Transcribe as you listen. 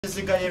This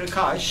is Galeri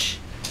Kaş.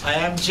 I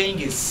am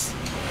Cengiz.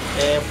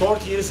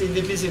 40 years in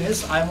the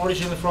business. I'm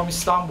originally from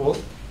Istanbul,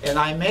 and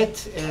I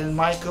met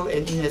Michael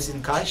and Ines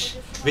in Kaş.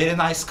 Very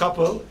nice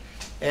couple.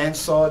 And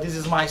so this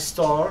is my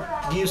store.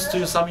 Gives to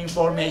you some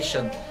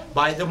information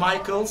by the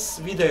Michael's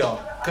video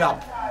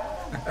club.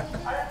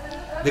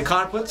 The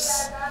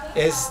carpets,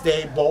 as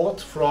they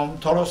bought from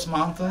Toros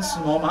Mountains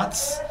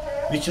Nomads,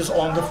 which is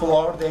on the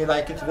floor. They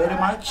like it very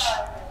much.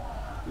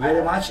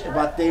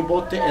 But they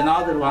bought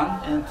another one,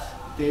 and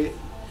the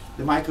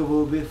Michael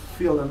will be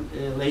filming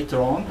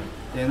later on,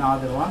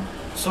 another one.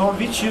 So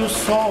which you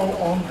saw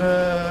on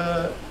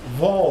the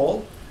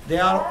wall, they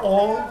are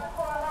all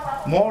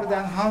more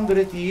than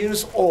 100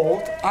 years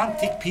old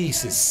antique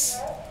pieces.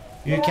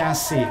 You can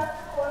see.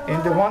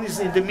 And the one is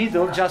in the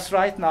middle, just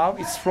right now,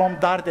 it's from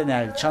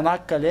Dardanel.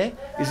 Çanakkale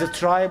is a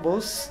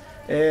tribals,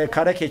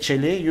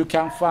 Karakeçeli, you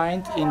can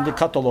find in the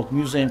catalog,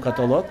 museum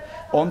catalog.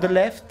 On the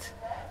left,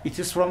 it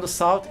is from the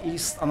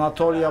southeast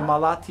Anatolia,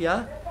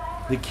 Malatya,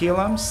 the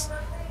Kilams.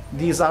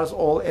 These are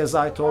all, as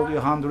I told you,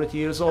 100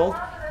 years old.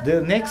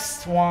 The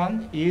next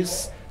one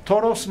is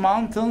Toros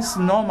Mountains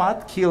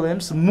Nomad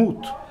Kilams,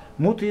 Mut.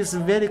 Mut is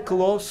very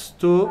close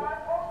to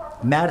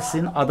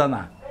Mersin,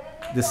 Adana,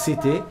 the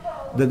city.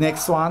 The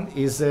next one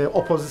is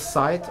opposite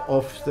side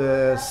of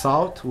the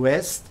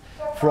southwest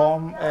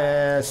from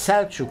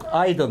Selçuk,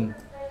 Aydın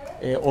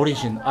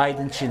origin,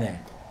 Aydın, Çine.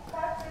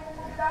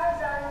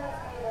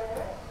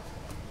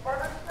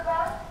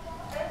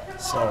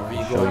 So we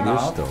go Show now. your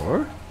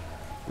store.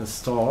 The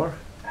store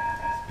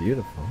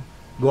Beautiful.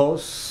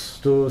 goes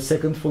to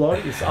second floor.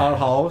 It's our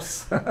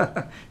house.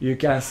 You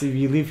can see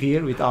we live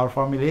here with our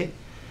family,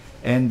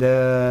 and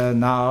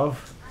now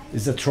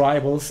is the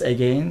tribals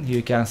again.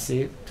 You can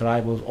see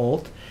tribals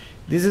old.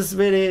 This is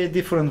very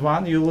different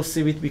one. You will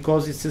see it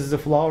because it is the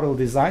floral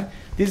design.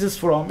 This is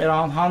from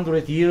around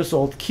 100 years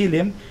old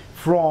kilim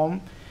from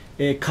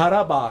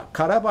Karabağ.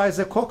 Karabağ is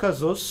a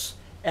Caucasus,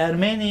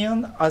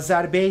 Armenian,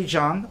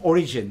 Azerbaijan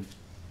origin.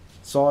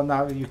 So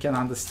now you can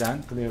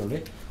understand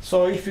clearly.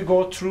 So if you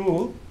go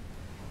through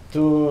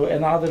to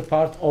another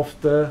part of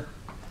the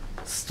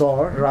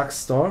store, rock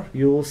store,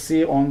 you will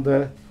see on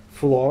the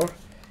floor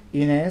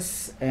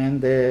Ines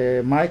and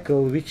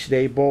Michael, which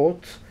they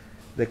bought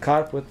the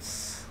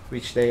carpets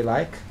which they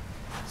like.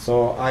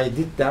 So I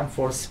did them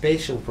for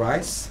special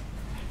price.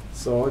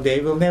 So they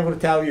will never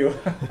tell you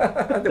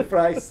the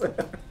price.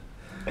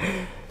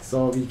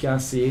 So we can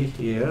see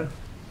here.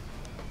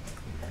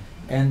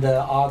 And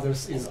the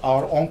others is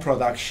our own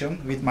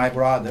production with my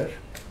brother.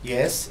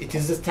 Yes, it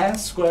is a 10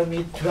 square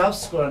meter, 12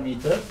 square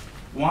meter,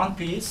 one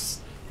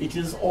piece. It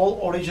is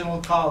all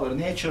original color,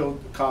 natural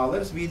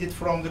colors. We did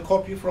from the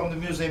copy from the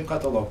museum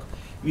catalog,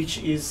 which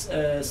is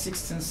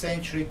 16th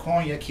century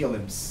Konya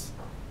kilims.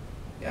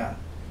 Yeah,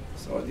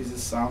 so this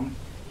is some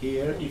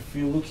here. If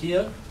you look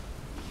here,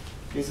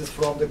 this is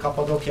from the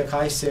Cappadocia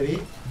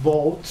Kayseri.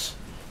 Boat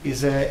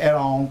is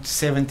around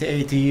 70,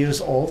 80 years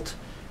old.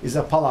 Is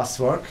a palace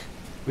work.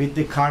 With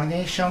the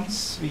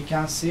carnations, we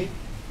can see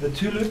the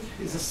tulip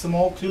is a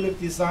small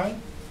tulip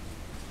design,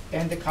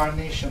 and the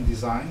carnation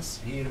designs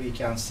here we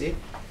can see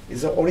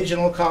is the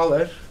original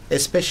color.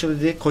 Especially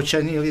the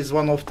cochineal is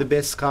one of the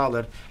best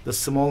color. The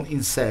small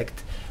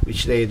insect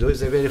which they do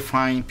is a very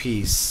fine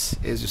piece,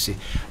 as you see.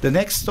 The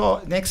next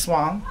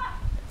one,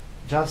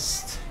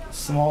 just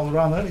small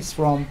runner, is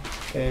from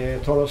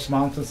Toros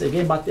Mountains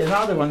again. But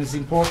another one is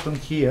important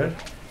here,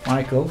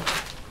 Michael.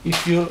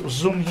 If you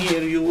zoom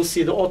here, you will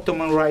see the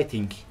Ottoman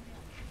writing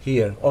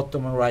here,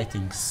 Ottoman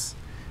writings.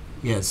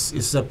 Yes,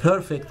 it's a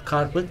perfect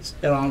carpet,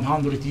 around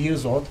 100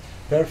 years old,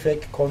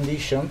 perfect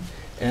condition,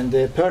 and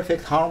the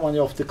perfect harmony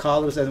of the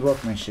colors and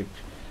workmanship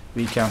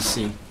we can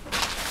see.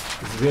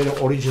 It's a very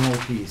original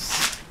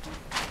piece.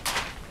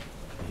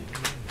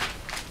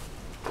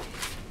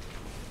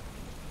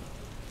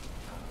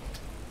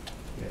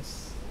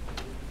 Yes.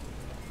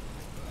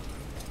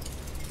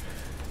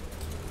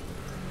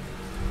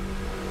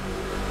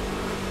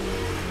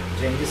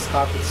 Cengiz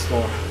Carpet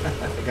Store,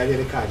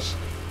 Galeri Kaş.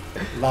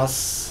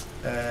 Last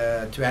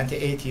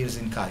 28 years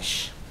in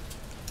Kaş.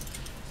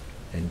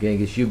 And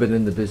Genghis, you've been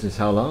in the business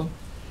how long?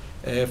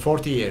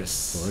 40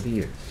 years. 40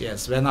 years.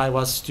 Yes, when I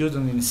was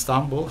student in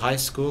Istanbul, high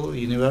school,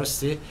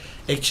 university,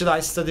 actually I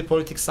studied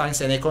politics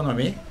science and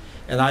economy,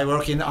 and I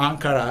work in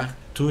Ankara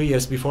 2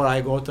 years before I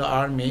go to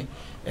army,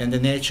 and the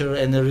nature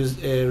and the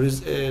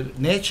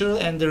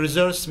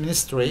reserves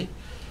ministry.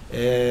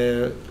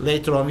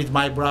 Later on with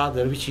my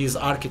brother, which is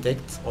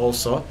architect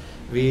also,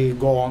 we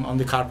go on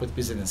the carpet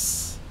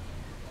business.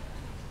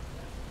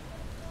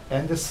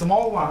 And the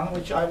small one,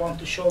 which I want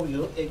to show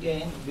you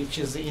again, which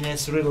is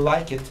Ines really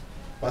like it,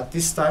 but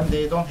this time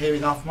they don't have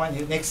enough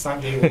money. Next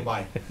time they will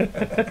buy.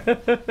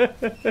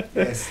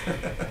 Yes.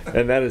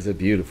 And that is a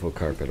beautiful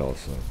carpet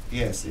also.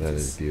 Yes, That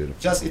is beautiful.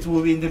 Just it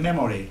will be in the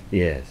memory.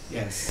 Yes.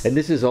 Yes. And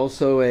this is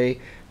also a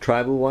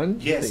tribal one?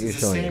 Yes, that you're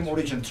it's the showing same us?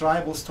 origin.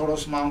 Tribals,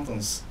 Toros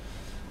Mountains,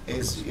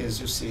 as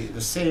you see,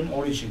 the same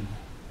origin.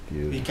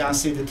 Beautiful. We can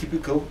see the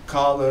typical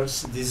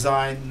colors,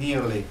 design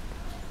nearly.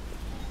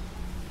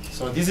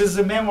 So this is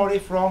the memory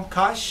from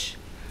Kaş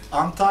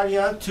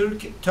Antalya,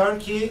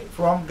 Turkey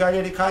from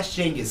Galeri Kaş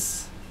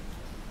Cengiz.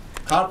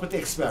 Carpet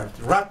expert,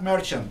 rock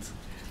merchant.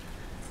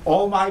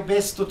 All my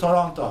best to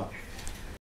Toronto.